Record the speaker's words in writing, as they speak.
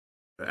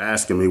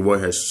asking me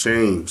what has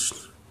changed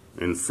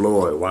in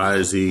Floyd. Why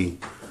does he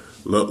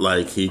look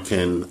like he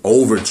can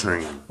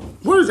overtrain?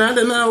 What is that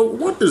now?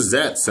 What does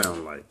that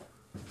sound like?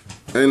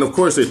 And of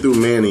course they threw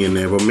Manny in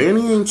there, but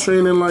Manny ain't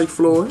training like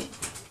Floyd.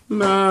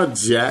 Nah,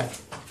 Jack.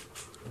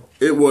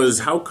 It was,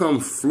 how come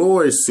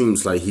Floyd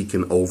seems like he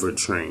can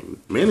overtrain?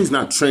 Manny's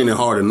not training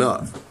hard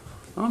enough.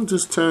 I'm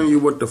just telling you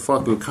what the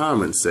fucking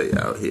comments say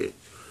out here.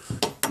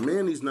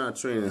 Manny's not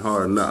training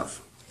hard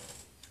enough.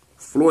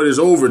 Floyd is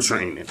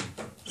overtraining.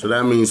 So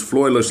that means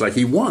Floyd looks like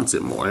he wants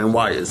it more. And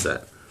why is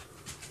that?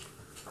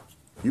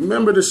 You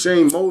remember the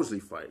Shane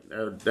Mosley fight?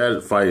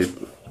 That fight,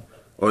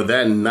 or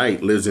that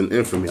night, lives in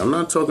infamy. I'm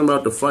not talking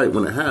about the fight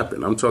when it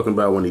happened. I'm talking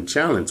about when he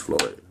challenged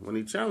Floyd. When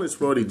he challenged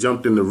Floyd, he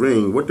jumped in the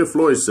ring. What did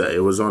Floyd say?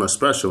 It was on a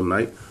special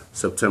night,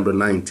 September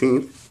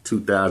 19th,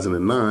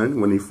 2009,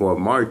 when he fought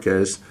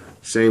Marquez.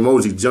 Shane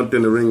Mosley jumped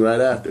in the ring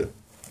right after.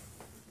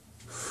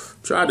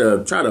 Tried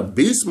to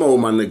beast mode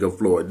my nigga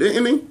Floyd,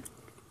 didn't he?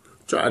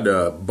 Tried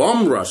to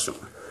bum rush him.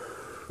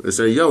 They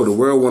say, yo, the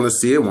world want to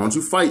see it. Why don't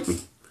you fight me?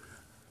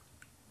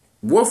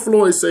 What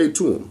Floyd say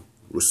to him?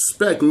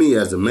 Respect me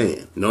as a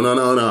man.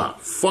 No.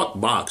 Fuck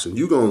boxing.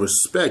 You gonna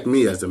respect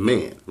me as a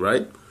man,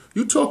 right?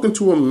 You talking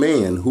to a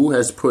man who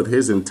has put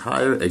his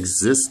entire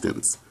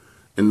existence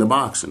in the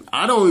boxing.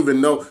 I don't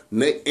even know.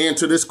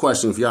 Answer this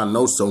question if y'all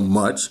know so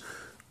much.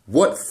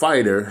 What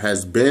fighter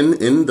has been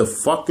in the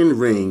fucking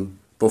ring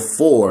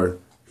before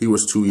he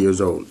was 2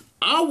 years old?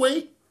 I'll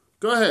wait.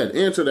 Go ahead.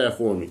 Answer that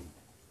for me.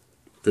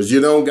 Because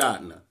you don't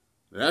got none.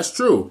 That's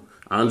true.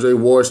 Andre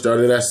Ward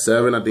started at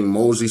 7. I think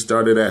Mosley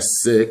started at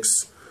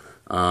 6.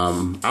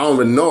 I don't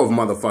even know if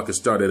motherfuckers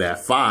started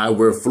at 5,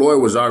 where Floyd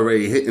was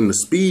already hitting the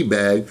speed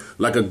bag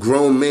like a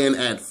grown man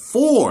at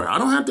 4. I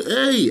don't have to,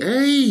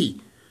 hey.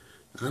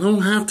 I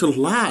don't have to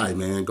lie,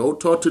 man. Go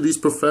talk to these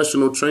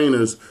professional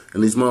trainers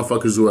and these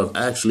motherfuckers who have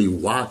actually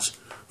watched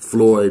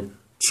Floyd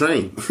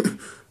train.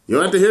 You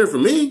don't have to hear it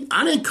from me.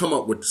 I didn't come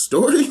up with the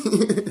story.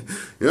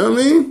 You know what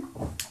I mean?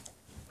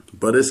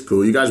 But it's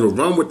cool. You guys will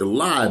run with the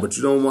lie, but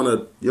you don't want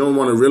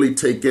to really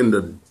take in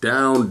the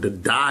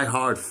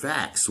die-hard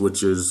facts,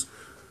 which is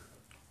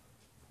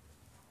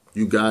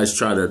you guys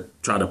try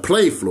to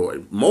play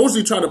Floyd.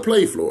 Mosley tried to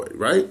play Floyd,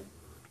 right?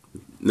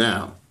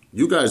 Now,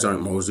 you guys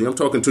aren't Mosley. I'm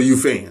talking to you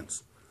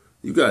fans.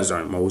 You guys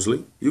aren't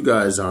Mosley. You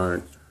guys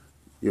aren't,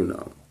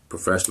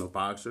 professional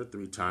boxer,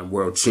 3-time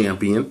world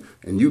champion,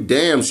 and you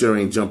damn sure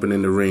ain't jumping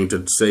in the ring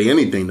to say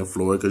anything to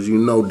Floyd because you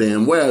know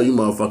damn well you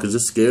motherfuckers are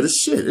scared as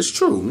shit. It's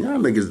true. Y'all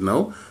niggas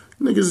know.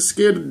 Niggas are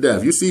scared to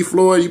death. You see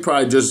Floyd, you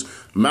probably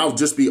mouth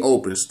just be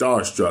open,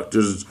 starstruck,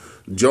 just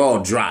jaw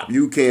drop.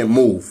 You can't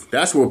move.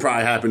 That's what would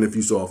probably happen if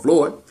you saw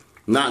Floyd.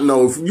 Not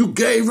know if you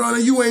gay runner,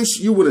 you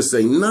wouldn't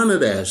say none of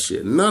that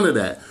shit. None of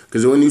that.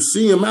 Because when you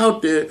see him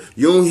out there,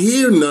 you don't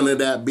hear none of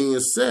that being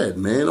said,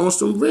 man. On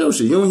some real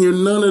shit. You don't hear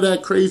none of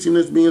that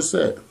craziness being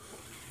said.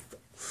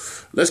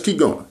 Let's keep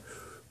going.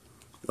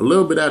 A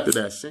little bit after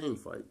that Shane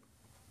fight,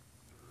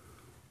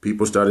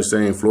 people started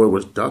saying Floyd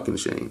was ducking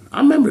Shane.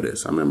 I remember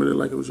this. I remember it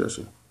like it was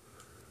yesterday.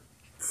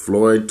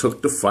 Floyd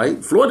took the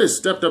fight. Floyd has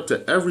stepped up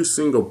to every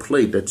single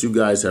plate that you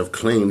guys have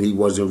claimed he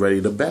wasn't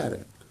ready to bat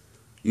at.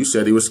 You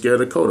said he was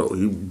scared of Cotto.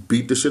 He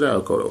beat the shit out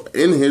of Cotto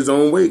in his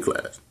own weight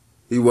class.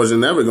 He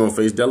wasn't ever going to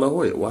face De La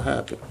Hoya. What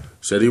happened?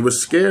 Said he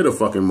was scared of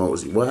fucking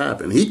Mosley. What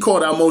happened? He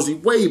called out Mosley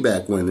way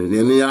back when.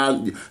 And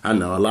I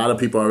know a lot of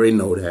people already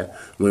know that.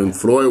 When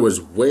Floyd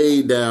was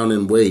way down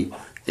in weight.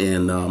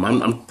 And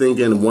I'm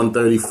thinking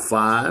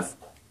 135.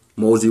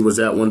 Mosley was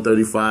at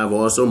 135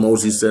 also.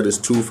 Mosley said his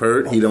tooth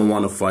hurt. He don't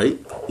want to fight.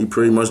 He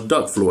pretty much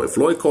ducked Floyd.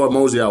 Floyd called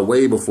Mosley out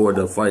way before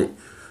the fight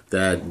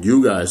that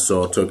you guys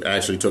saw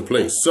actually took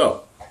place.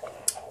 So,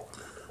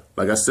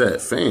 like I said,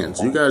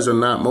 fans, you guys are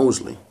not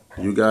Mosley.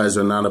 You guys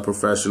are not a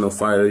professional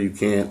fighter. You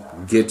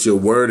can't get your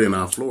word in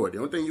on Floyd. The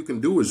only thing you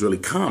can do is really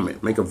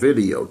comment, make a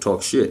video,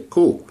 talk shit.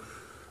 Cool.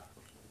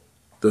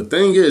 The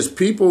thing is,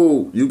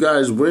 you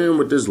guys win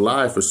with this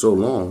lie for so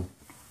long.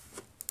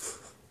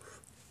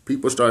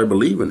 People started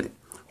believing it.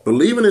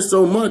 Believing it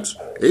so much,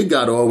 it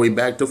got all the way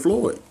back to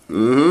Floyd.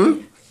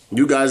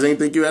 You guys ain't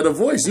think you had a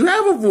voice. You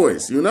have a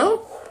voice,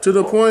 To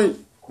the point,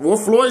 what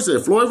Floyd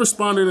said. Floyd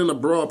responded in a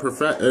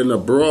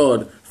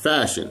broad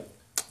fashion.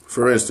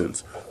 For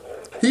instance,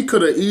 he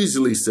could have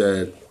easily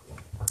said,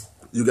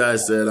 you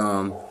guys said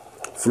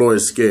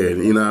Floyd's scared.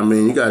 You know what I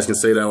mean? You guys can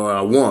say that all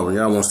I want.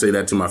 Y'all won't say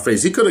that to my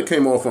face. He could have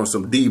came off on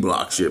some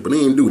D-block shit, but he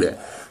didn't do that.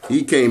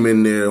 He came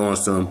in there on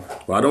some,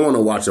 well, I don't want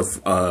to watch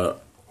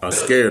a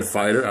scared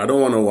fighter. I don't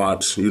want to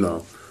watch,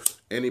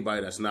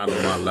 anybody that's not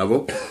on my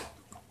level.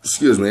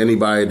 Excuse me,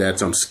 anybody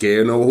that's I'm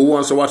scared. No, who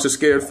wants to watch a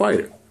scared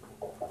fighter?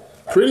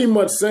 Pretty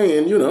much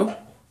saying,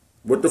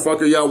 what the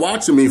fuck are y'all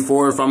watching me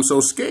for if I'm so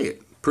scared?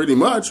 Pretty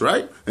much,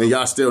 right? And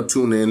y'all still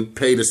tune in,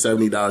 pay the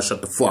 $70,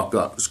 shut the fuck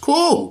up. It's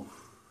cool.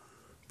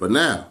 But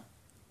now,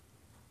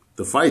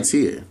 the fight's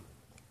here.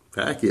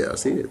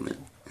 Pacquiao's here, man.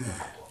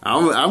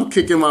 I'm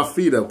kicking my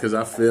feet up because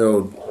I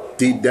feel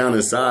deep down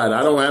inside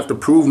I don't have to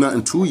prove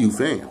nothing to you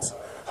fans.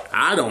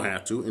 I don't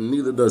have to, and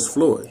neither does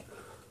Floyd.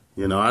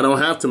 You know, I don't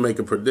have to make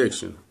a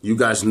prediction. You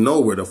guys know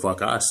where the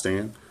fuck I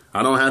stand.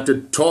 I don't have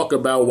to talk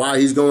about why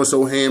he's going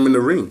so ham in the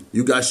ring.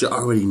 You guys should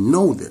already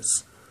know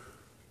this,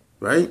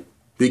 right?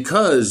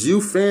 Because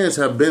you fans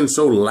have been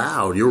so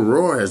loud. Your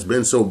roar has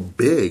been so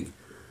big.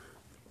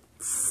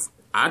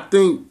 I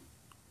think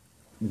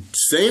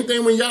same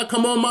thing when y'all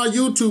come on my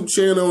YouTube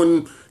channel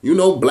and, you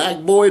know,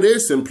 Black Boy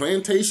this and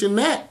Plantation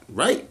that,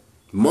 right?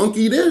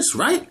 Monkey this,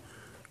 right?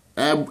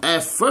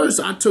 At first,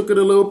 I took it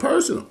a little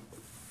personal.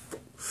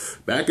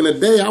 Back in the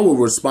day, I would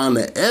respond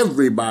to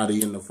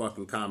everybody in the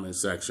fucking comment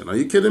section. Are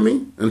you kidding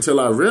me? Until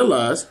I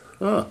realized,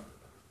 you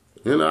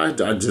know, I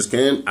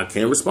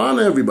can't respond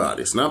to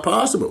everybody. It's not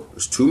possible.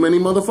 There's too many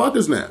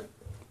motherfuckers now.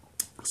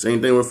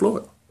 Same thing with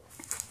Floyd.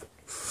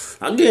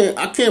 I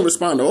can't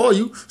respond to all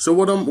you. So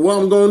what I'm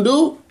gonna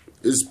do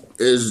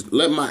is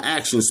let my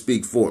actions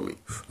speak for me.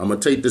 I'm gonna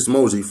take this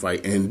Mosey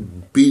fight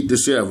and beat the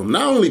shit out of him.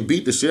 Not only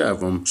beat the shit out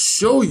of him,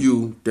 show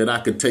you that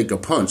I could take a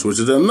punch, which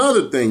is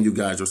another thing you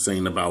guys were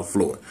saying about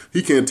Floyd.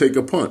 He can't take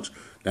a punch.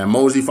 That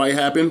Mosey fight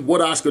happened.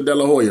 What Oscar De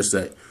La Hoya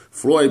say?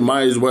 Floyd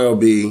might as well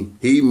be.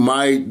 He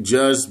might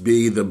just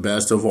be the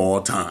best of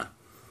all time,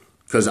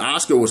 because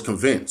Oscar was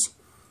convinced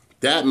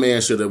that man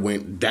should have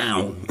went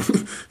down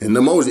in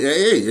the Mosey.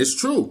 Hey, it's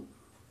true.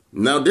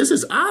 Now, this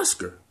is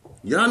Oscar.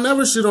 Y'all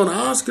never shit on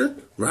Oscar,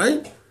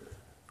 right?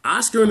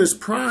 Oscar in his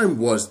prime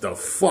was the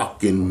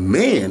fucking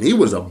man. He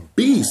was a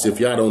beast if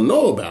y'all don't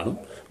know about him.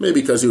 Maybe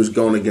because he was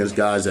going against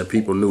guys that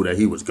people knew that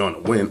he was going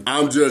to win.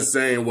 I'm just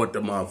saying what the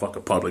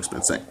motherfucking public's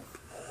been saying.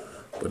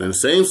 But in the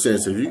same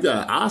sense, if you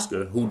got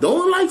Oscar who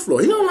don't like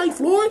Floyd, he don't like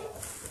Floyd.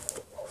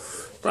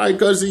 Probably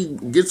because he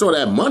gets all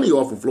that money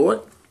off of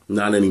Floyd.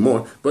 Not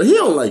anymore. But he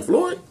don't like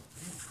Floyd.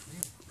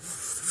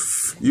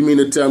 You mean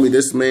to tell me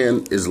this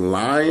man is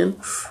lying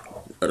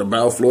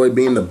about Floyd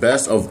being the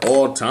best of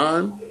all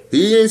time?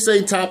 He ain't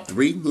say top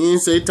 3. He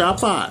ain't say top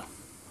 5.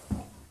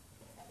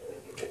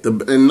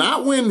 And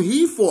not when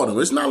he fought him.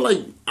 It's not like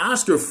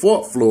Oscar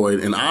fought Floyd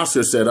and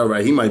Oscar said, all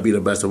right, he might be the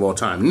best of all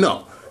time.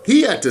 No.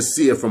 He had to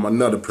see it from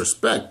another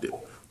perspective.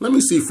 Let me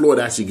see Floyd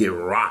actually get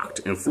rocked.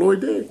 And Floyd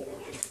did.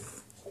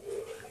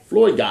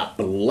 Floyd got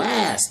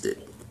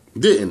blasted.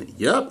 Didn't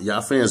he? Yep.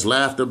 Y'all fans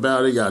laughed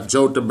about it. Y'all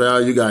joked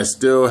about it. You guys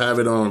still have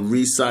it on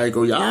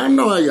recycle. Y'all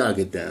know how y'all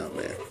get down,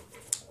 man.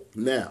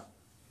 Now,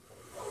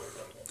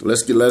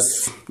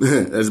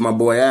 as my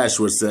boy Ash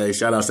would say,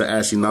 shout out to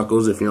Ashy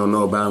Knuckles. If you don't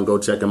know about him, go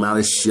check him out.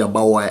 It's your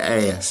boy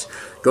Ash.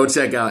 Go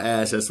check out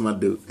Ash. That's my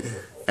dude.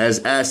 As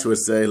Ash would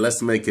say,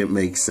 let's make it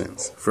make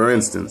sense. For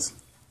instance,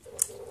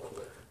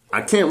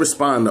 I can't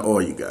respond to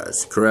all you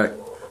guys, correct?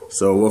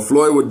 So what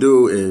Floyd would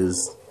do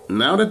is,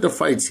 now that the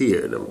fight's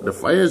here, the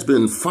fight has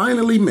been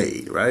finally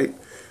made, right?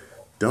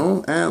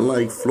 Don't act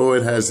like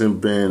Floyd hasn't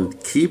been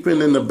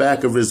keeping in the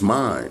back of his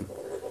mind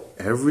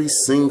every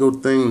single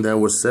thing that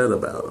was said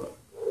about him.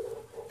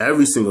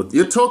 Every single.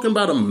 You're talking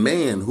about a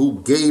man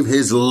who gave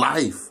his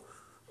life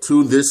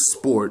to this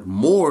sport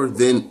more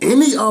than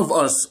any of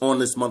us on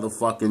this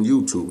motherfucking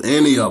YouTube.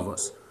 Any of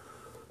us.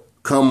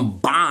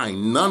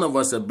 Combined, none of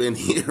us have been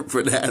here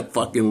for that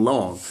fucking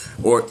long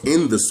or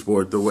in the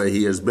sport the way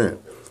he has been.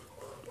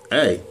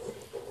 Hey,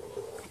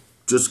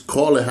 just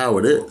call it how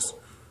it is.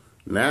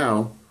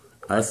 Now,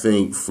 I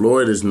think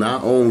Floyd is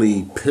not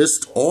only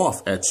pissed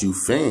off at you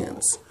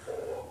fans,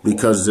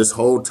 because this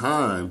whole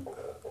time,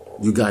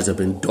 you guys have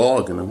been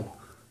dogging him.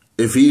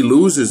 If he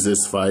loses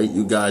this fight,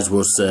 you guys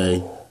will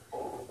say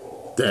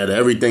that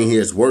everything he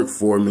has worked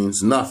for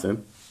means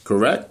nothing.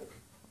 Correct?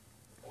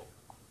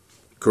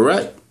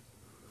 Correct.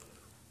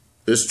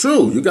 It's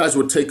true. You guys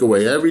will take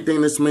away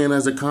everything this man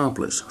has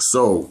accomplished.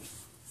 So,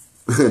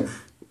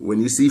 when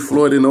you see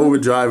Floyd in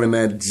overdrive in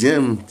that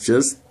gym,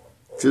 just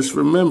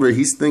remember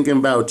he's thinking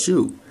about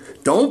you.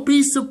 Don't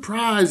be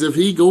surprised if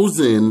he goes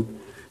in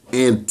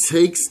and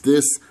takes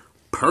this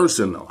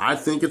personal. I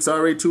think it's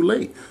already too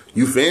late.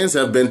 You fans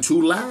have been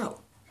too loud.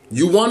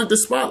 You wanted the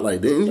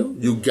spotlight, didn't you?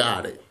 You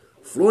got it.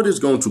 Floyd is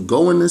going to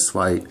go in this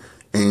fight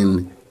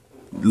and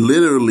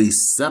literally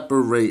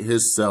separate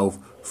himself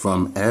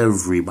from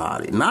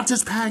everybody. Not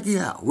just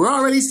Pacquiao. We're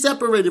already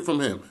separated from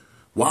him.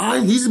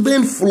 Why? He's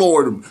been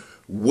floored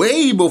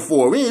way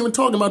before. We ain't even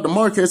talking about the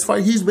Marquez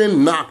fight. He's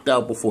been knocked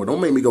out before.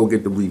 Don't make me go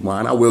get the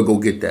rewind. I will go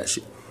get that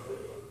shit.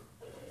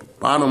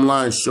 Bottom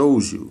line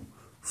shows you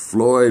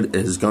Floyd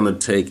is going to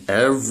take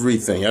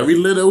everything,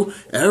 you know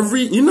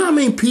what I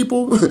mean,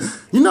 people,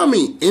 you know what I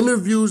mean,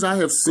 interviews I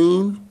have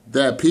seen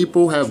that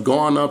people have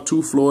gone up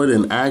to Floyd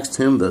and asked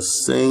him the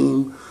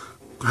same.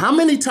 How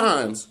many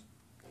times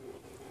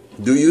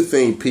do you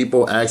think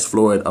people asked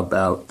Floyd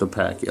about the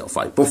Pacquiao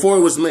fight before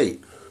it was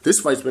made? This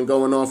fight's been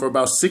going on for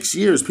about 6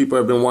 years. People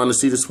have been wanting to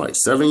see this fight.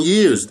 7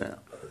 years now.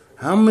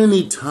 How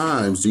many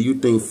times do you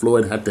think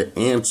Floyd had to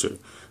answer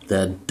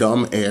that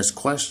dumb-ass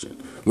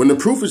question when the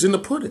proof is in the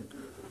pudding?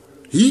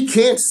 He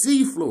can't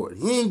see Floyd.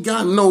 He ain't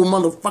got no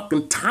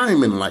motherfucking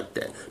timing like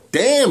that.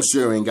 Damn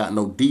sure ain't got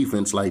no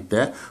defense like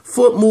that.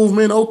 Foot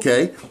movement,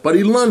 okay, but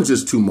he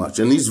lunges too much.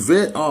 And he's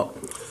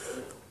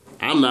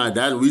I'm not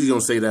that. We just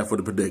gonna say that for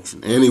the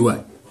prediction.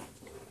 Anyway,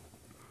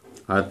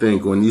 I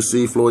think when you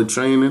see Floyd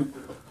training,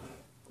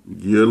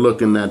 you're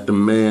looking at the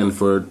man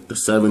for the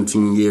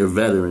 17-year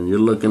veteran. You're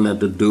looking at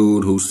the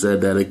dude who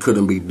said that it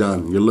couldn't be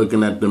done. You're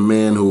looking at the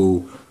man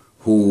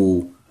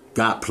who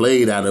got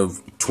played out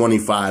of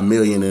 $25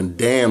 million and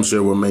damn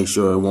sure will make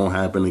sure it won't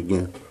happen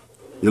again.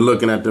 You're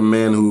looking at the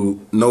man who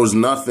knows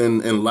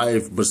nothing in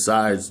life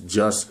besides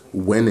just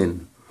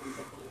winning.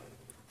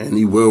 And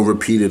he will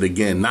repeat it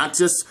again. Not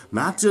just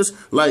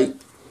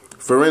like,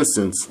 for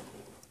instance,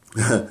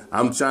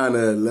 I'm trying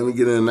to, let me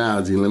get an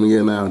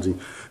analogy.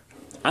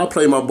 I'll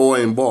play my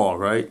boy in ball,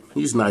 right?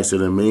 He's nicer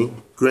than me.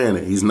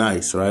 Granted, he's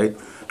nice, right?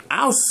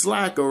 I'll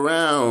slack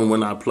around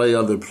when I play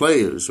other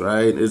players,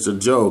 right? It's a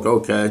joke,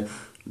 okay?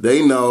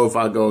 They know if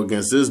I go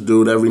against this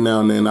dude, every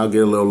now and then I'll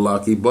get a little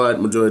lucky,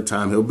 but majority of the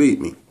time he'll beat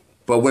me.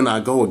 But when I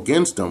go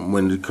against him,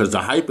 because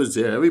the hype is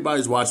there,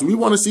 everybody's watching, we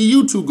want to see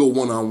you two go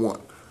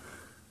one-on-one.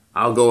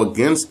 I'll go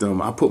against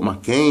them. I put my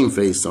game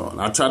face on.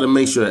 I try to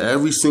make sure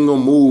every single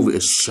move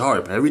is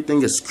sharp.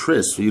 Everything is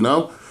crisp, you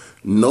know?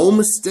 No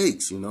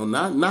mistakes, you know?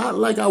 Not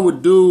like I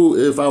would do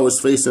if I was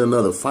facing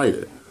another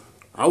fighter.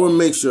 I would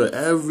make sure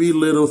every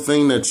little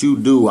thing that you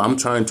do, I'm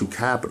trying to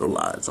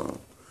capitalize on.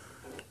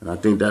 And I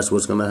think that's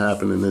what's going to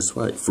happen in this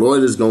fight.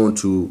 Floyd is going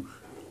to,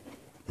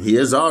 he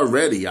is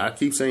already, I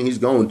keep saying he's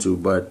going to,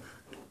 but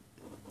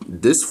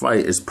this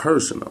fight is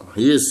personal.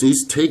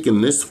 He's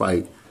taking this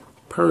fight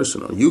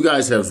personal. You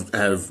guys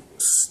have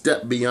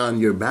stepped beyond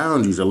your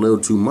boundaries a little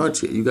too much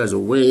here. You guys are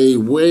way,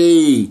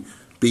 way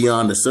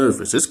beyond the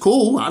surface. It's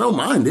cool. I don't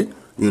mind it,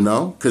 you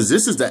know, because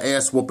this is the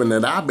ass whooping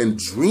that I've been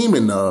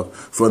dreaming of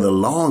for the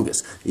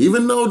longest.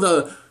 Even though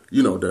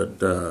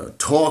the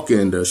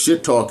talking, the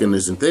shit talking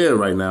isn't there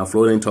right now.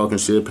 Floyd ain't talking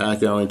shit.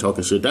 Pacquiao ain't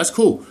talking shit. That's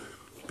cool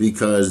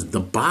because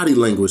the body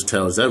language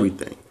tells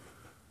everything.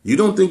 You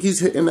don't think he's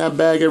hitting that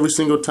bag every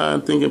single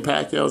time thinking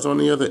Pacquiao's on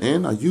the other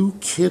end? Are you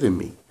kidding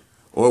me?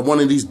 Or one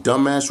of these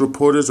dumbass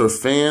reporters or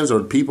fans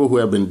or people who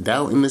have been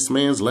doubting this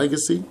man's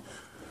legacy?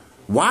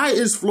 Why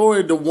is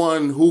Floyd the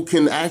one who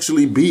can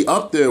actually be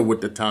up there with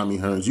the Tommy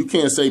Hearns? You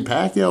can't say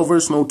Pacquiao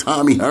versus no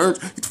Tommy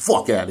Hearns. Get the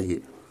fuck out of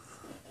here.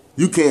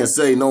 You can't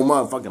say no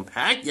motherfucking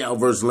Pacquiao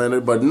versus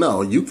Leonard, but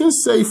no, you can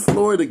say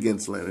Floyd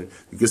against Leonard.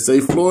 You can say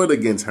Floyd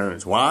against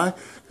Hearns. Why?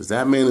 Because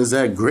that man is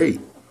that great.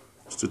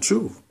 It's the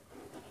truth.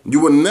 You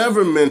would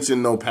never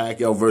mention no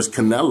Pacquiao versus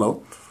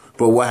Canelo,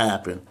 but what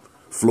happened?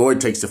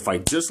 Floyd takes the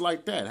fight just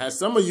like that. Has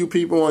some of you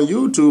people on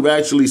YouTube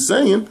actually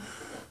saying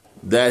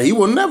that he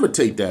will never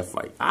take that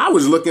fight. I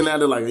was looking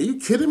at it like, are you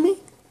kidding me?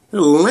 A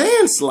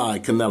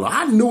landslide, Canelo.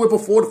 I knew it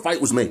before the fight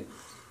was made.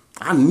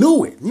 I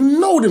knew it. You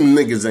know them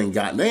niggas ain't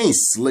got, they ain't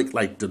slick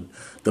like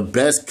the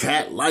best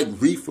cat-like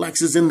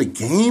reflexes in the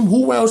game.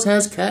 Who else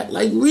has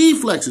cat-like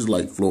reflexes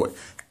like Floyd?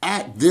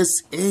 At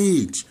this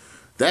age.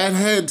 That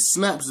head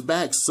snaps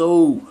back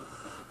so...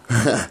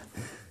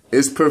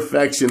 It's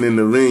perfection in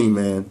the ring,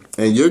 man.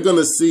 And you're going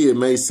to see it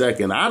May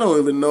 2nd. I don't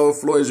even know if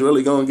Floyd's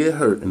really going to get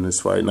hurt in this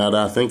fight, now that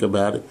I think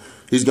about it.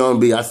 He's going to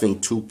be, I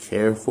think, too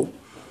careful.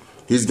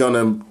 He's going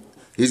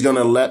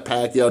to let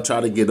Pacquiao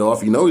try to get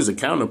off. You know he's a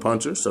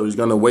counterpuncher, so he's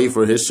going to wait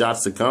for his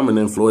shots to come, and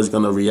then Floyd's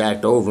going to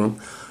react over him.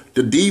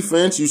 The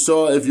defense, you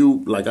saw, if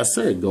you, like I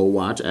said, go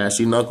watch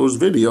Ashy Knuckles'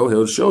 video.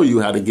 He'll show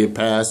you how to get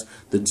past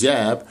the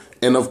jab.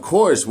 And, of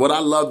course, what I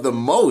love the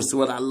most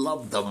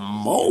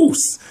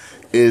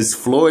is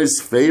Floyd's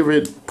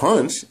favorite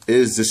punch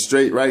is the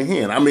straight right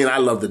hand. I mean, I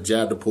love the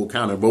jab to pull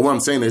counter, but what I'm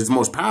saying is his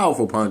most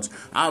powerful punch,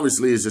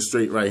 obviously, is the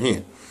straight right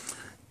hand.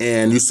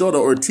 And you saw the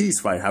Ortiz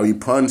fight, how he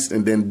punched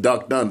and then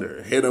ducked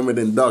under, hit him and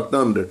then ducked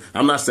under.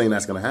 I'm not saying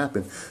that's going to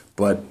happen,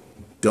 but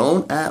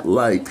don't act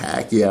like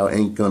Pacquiao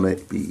ain't going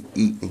to be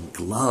eating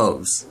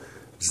gloves.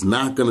 He's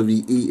not going to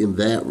be eating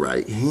that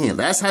right hand.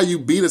 That's how you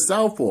beat a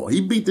southpaw.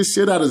 He beat the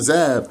shit out of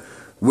Zab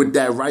with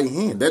that right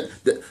hand.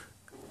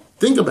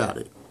 Think about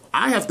it.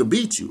 I have to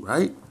beat you,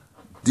 right?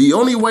 The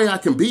only way I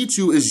can beat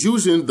you is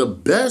using the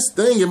best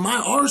thing in my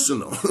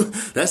arsenal.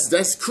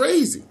 That's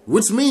crazy,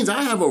 which means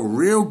I have a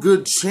real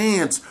good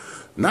chance,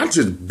 not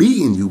just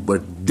beating you,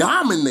 but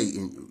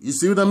dominating you. You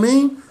see what I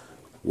mean?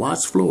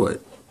 Watch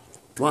Floyd.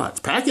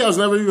 Watch. Pacquiao's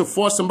never even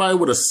fought somebody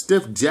with a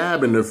stiff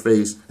jab in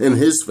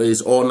his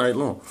face all night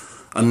long.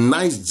 A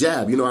nice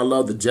jab. You know, I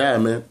love the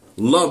jab, man.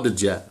 Love the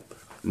jab.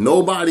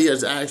 Nobody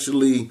has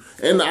actually,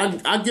 and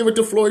I give it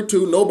to Floyd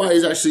too,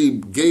 nobody's actually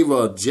gave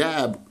a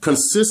jab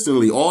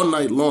consistently all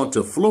night long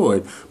to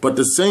Floyd. But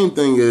the same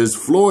thing is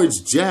Floyd's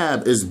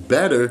jab is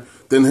better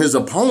than his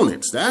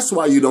opponent's. That's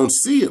why you don't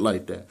see it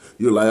like that.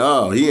 You're like,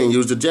 oh, he ain't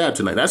used a jab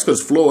tonight. That's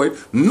because Floyd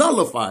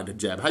nullified the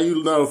jab. How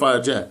you nullify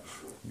a jab?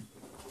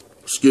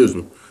 Excuse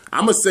me.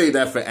 I'm going to say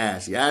that for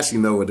Ashy. Ashy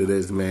know what it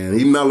is, man.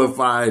 He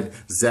nullified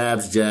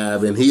Zab's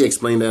jab, and he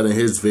explained that in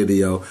his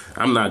video.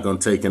 I'm not going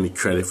to take any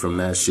credit from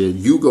that shit.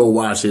 You go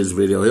watch his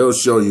video. He'll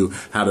show you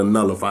how to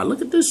nullify.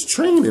 Look at this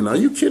training. Are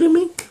you kidding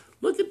me?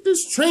 Look at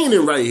this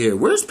training right here.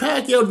 Where's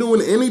Pacquiao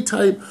doing any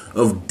type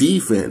of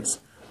defense?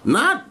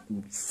 Not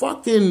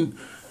fucking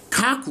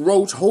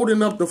cockroach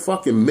holding up the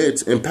fucking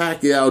mitts and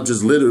Pacquiao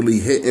just literally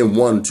hitting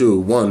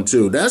 1-2,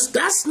 1-2.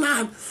 That's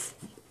not...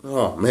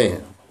 Oh,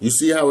 man. You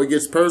see how it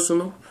gets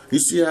personal? You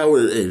see how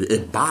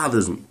it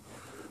bothers me?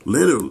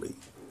 Literally.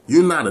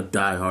 You're not a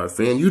diehard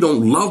fan. You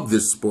don't love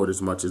this sport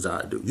as much as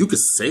I do. You could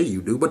say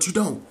you do, but you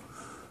don't.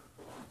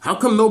 How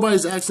come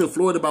nobody's asking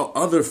Floyd about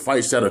other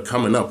fights that are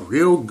coming up?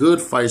 Real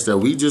good fights that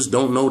we just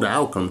don't know the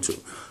outcome to.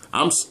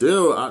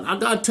 I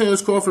got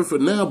Terrence Crawford for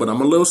now, but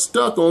I'm a little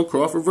stuck on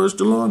Crawford versus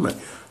Delorme.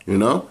 You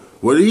know?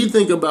 What do you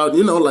think about,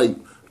 like,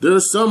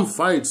 there's some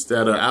fights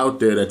that are out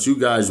there that you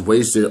guys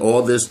wasted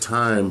all this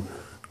time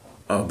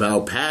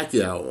about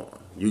Pacquiao on.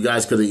 You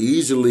guys could have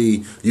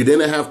easily, you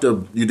didn't have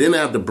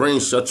to bring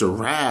such a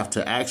raft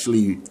to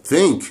actually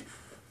think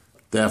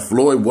that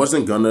Floyd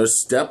wasn't going to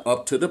step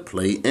up to the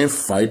plate and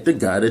fight the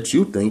guy that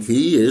you think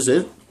he is,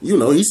 and,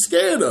 he's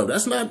scared of.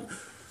 That's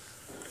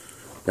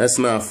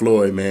not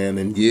Floyd, man.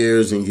 And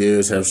years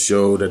have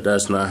showed that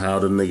that's not how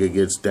the nigga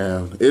gets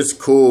down. It's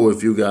cool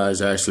if you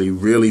guys actually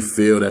really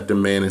feel that the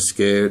man is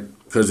scared,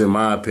 because in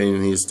my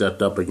opinion, he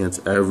stepped up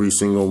against every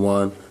single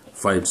one.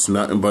 Fights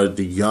nothing but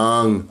the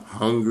young,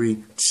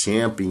 hungry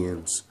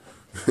champions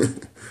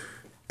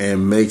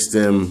and makes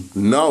them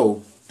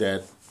know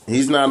that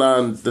he's not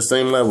on the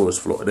same level as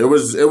Floyd. It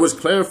was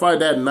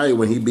clarified that night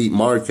when he beat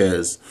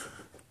Marquez.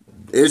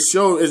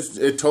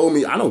 It told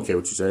me, I don't care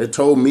what you said, it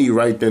told me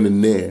right then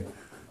and there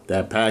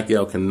that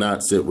Pacquiao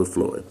cannot sit with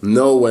Floyd.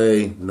 No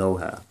way, no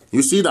how.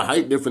 You see the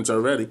height difference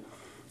already.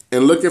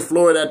 And look at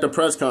Floyd at the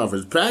press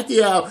conference.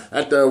 Pacquiao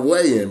at the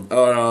weigh-in,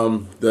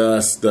 or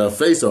the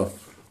face-off.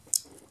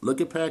 Look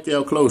at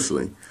Pacquiao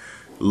closely.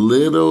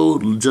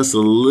 Just a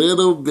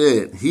little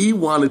bit. He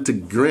wanted to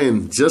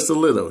grin just a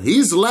little.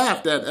 He's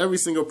laughed at every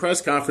single press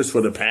conference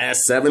for the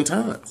past 7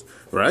 times,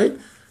 right?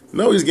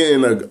 No, he's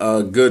getting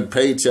a good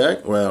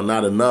paycheck. Well,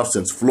 not enough,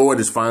 since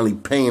Floyd is finally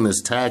paying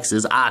his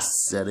taxes. I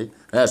said it.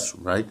 That's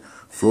right.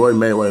 Floyd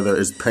Mayweather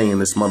is paying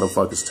this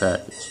motherfucker's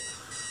taxes.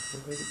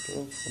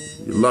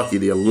 You're lucky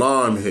the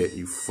alarm hit,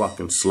 you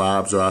fucking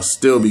slobs, or I'll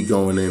still be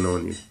going in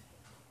on you.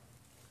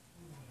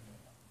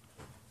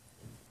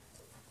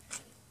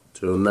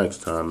 Till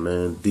next time,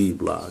 man.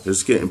 D-Block.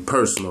 It's getting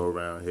personal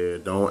around here.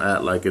 Don't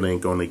act like it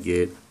ain't gonna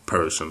get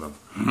personal.